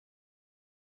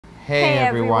Hey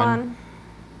everyone.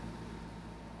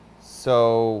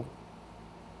 So,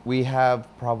 we have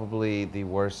probably the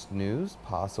worst news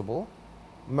possible.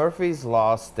 Murphy's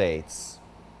Law states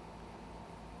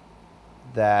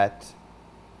that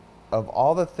of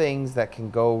all the things that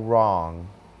can go wrong,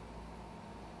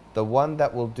 the one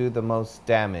that will do the most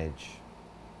damage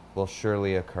will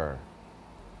surely occur.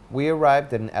 We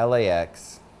arrived in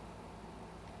LAX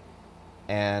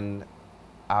and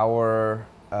our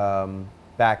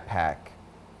backpack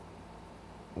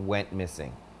went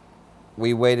missing.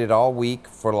 We waited all week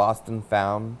for Lost and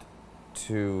Found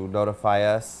to notify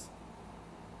us.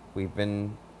 We've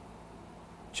been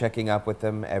checking up with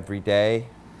them every day.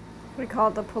 We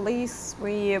called the police,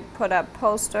 we put up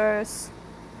posters.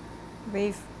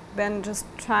 We've been just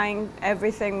trying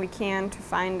everything we can to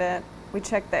find it. We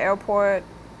checked the airport,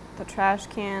 the trash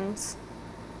cans.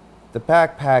 The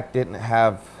backpack didn't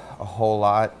have a whole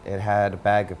lot. It had a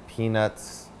bag of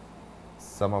peanuts,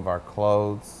 some of our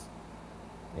clothes.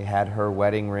 It had her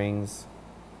wedding rings.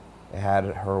 It had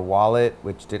her wallet,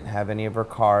 which didn't have any of her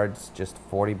cards, just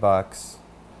 40 bucks.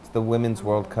 It's the Women's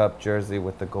World Cup jersey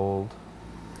with the gold.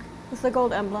 With the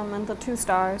gold emblem and the 2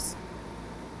 stars.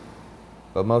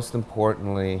 But most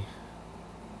importantly,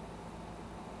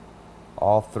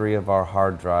 all 3 of our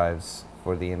hard drives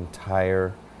for the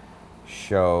entire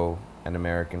show An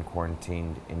American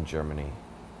Quarantined in Germany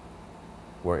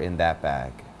were in that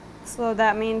bag. So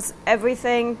that means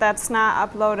everything that's not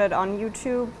uploaded on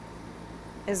YouTube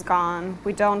is gone.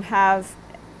 We don't have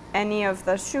any of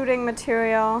the shooting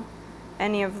material,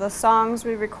 any of the songs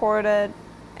we recorded,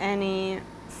 any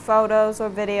photos or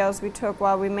videos we took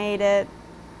while we made it.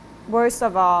 Worst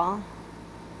of all,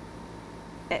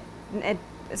 it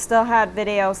still had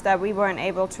videos that we weren't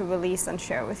able to release and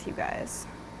share with you guys,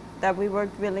 that we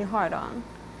worked really hard on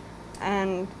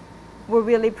and we're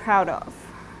really proud of.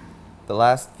 The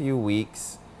last few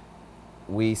weeks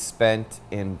we spent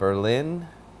in Berlin,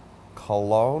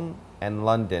 Cologne, and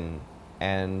London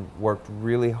and worked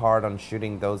really hard on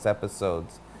shooting those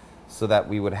episodes so that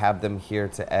we would have them here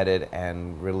to edit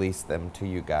and release them to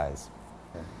you guys.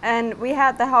 And we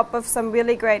had the help of some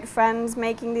really great friends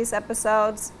making these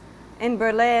episodes. In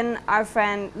Berlin, our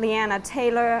friend Leanna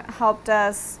Taylor helped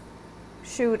us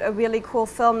shoot a really cool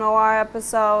film noir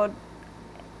episode.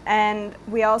 And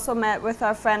we also met with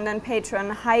our friend and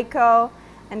patron Heiko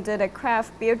and did a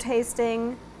craft beer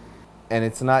tasting. And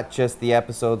it's not just the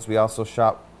episodes, we also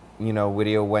shot,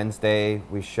 Video Wednesday,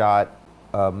 we shot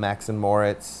Max and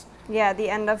Moritz. Yeah, the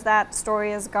end of that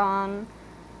story is gone.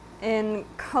 In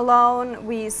Cologne,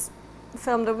 we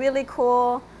filmed a really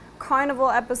cool carnival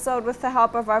episode with the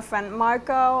help of our friend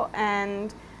Marco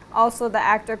and also the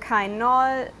actor Kai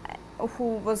Noll,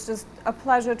 who was just a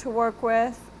pleasure to work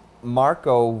with.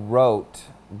 Marco wrote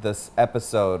this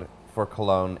episode for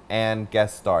Cologne and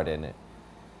guest starred in it.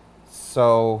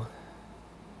 So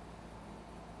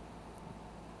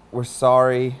we're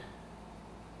sorry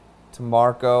to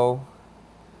Marco,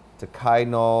 to Kai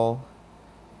Noll,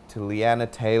 to Leanna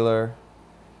Taylor,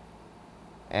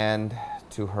 and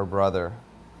to her brother.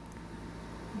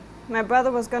 My brother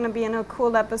was going to be in a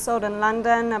cool episode in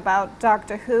London about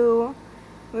Doctor Who.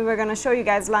 We were going to show you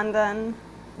guys London.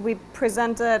 We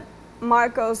presented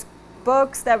Marco's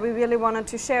books that we really wanted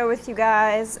to share with you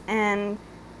guys, and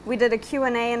we did a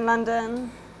Q&A in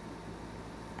London,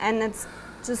 and it's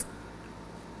just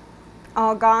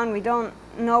all gone. We don't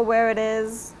know where it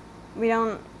is. We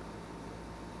don't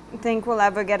think we'll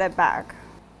ever get it back.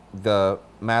 The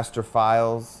master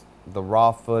files, the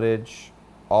raw footage,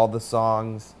 all the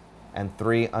songs, and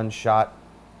 3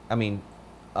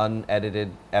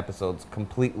 unedited episodes,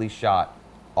 completely shot,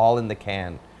 all in the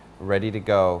can, ready to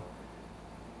go.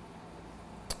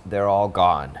 They're all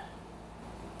gone.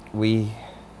 We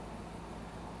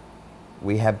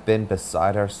have been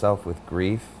beside ourselves with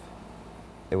grief.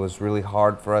 It was really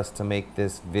hard for us to make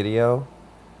this video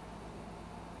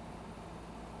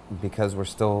because we're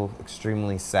still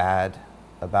extremely sad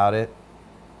about it,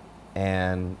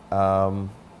 and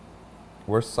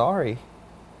we're sorry.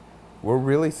 We're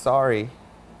really sorry.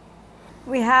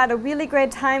 We had a really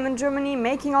great time in Germany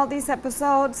making all these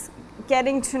episodes,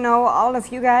 getting to know all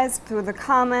of you guys through the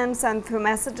comments and through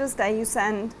messages that you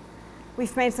send.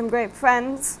 We've made some great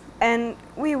friends and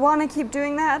we want to keep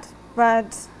doing that,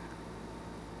 but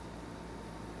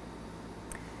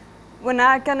we're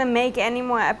not going to make any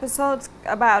more episodes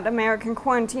about American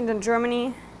Quarantined in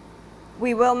Germany.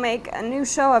 We will make a new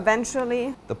show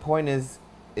eventually. The point is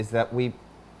that we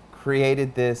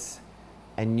created this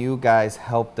and you guys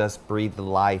helped us breathe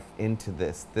life into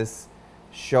this. This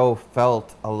show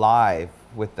felt alive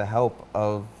with the help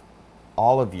of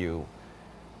all of you.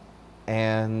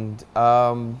 And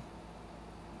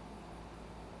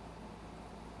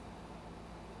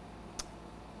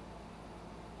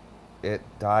it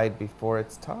died before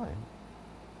its time.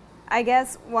 I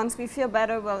guess once we feel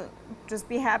better, we'll just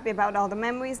be happy about all the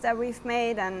memories that we've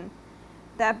made and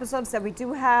the episodes that we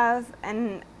do have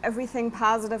and everything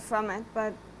positive from it.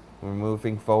 But we're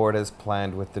moving forward as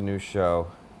planned with the new show.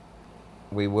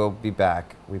 We will be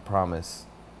back, we promise.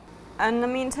 In the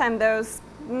meantime, there's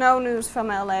no news from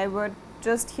LA. We're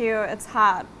just here. It's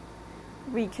hot.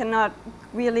 We cannot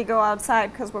really go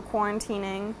outside because we're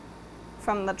quarantining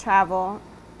from the travel.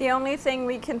 The only thing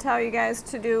we can tell you guys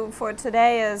to do for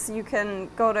today is you can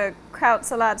go to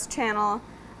Krautsalat's channel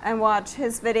and watch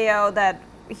his video that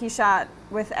he shot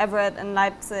with Everett in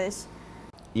Leipzig.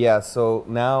 Yeah, so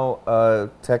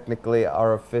now technically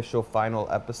our official final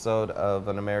episode of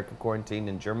An American Quarantine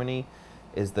in Germany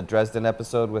is the Dresden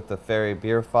episode with the Fairy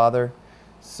Beer Father.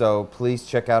 So please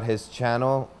check out his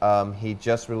channel. He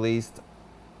just released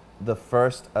the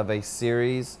first of a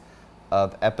series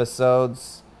of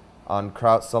episodes on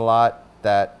Krautsalat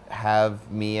that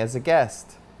have me as a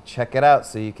guest. Check it out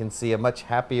so you can see a much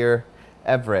happier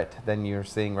Everett than you're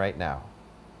seeing right now.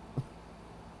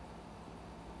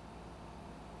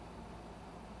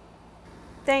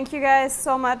 Thank you guys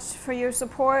so much for your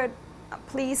support.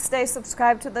 Please stay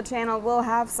subscribed to the channel. We'll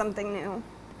have something new.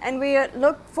 And we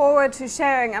look forward to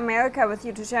sharing America with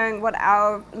you, to sharing what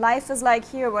our life is like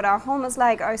here, what our home is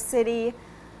like, our city.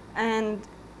 And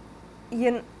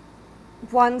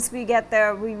once we get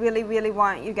there, we really, really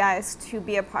want you guys to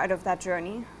be a part of that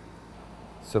journey.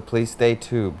 So please stay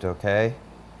tubed, okay?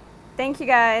 Thank you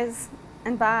guys,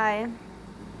 and bye.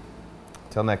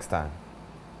 Till next time.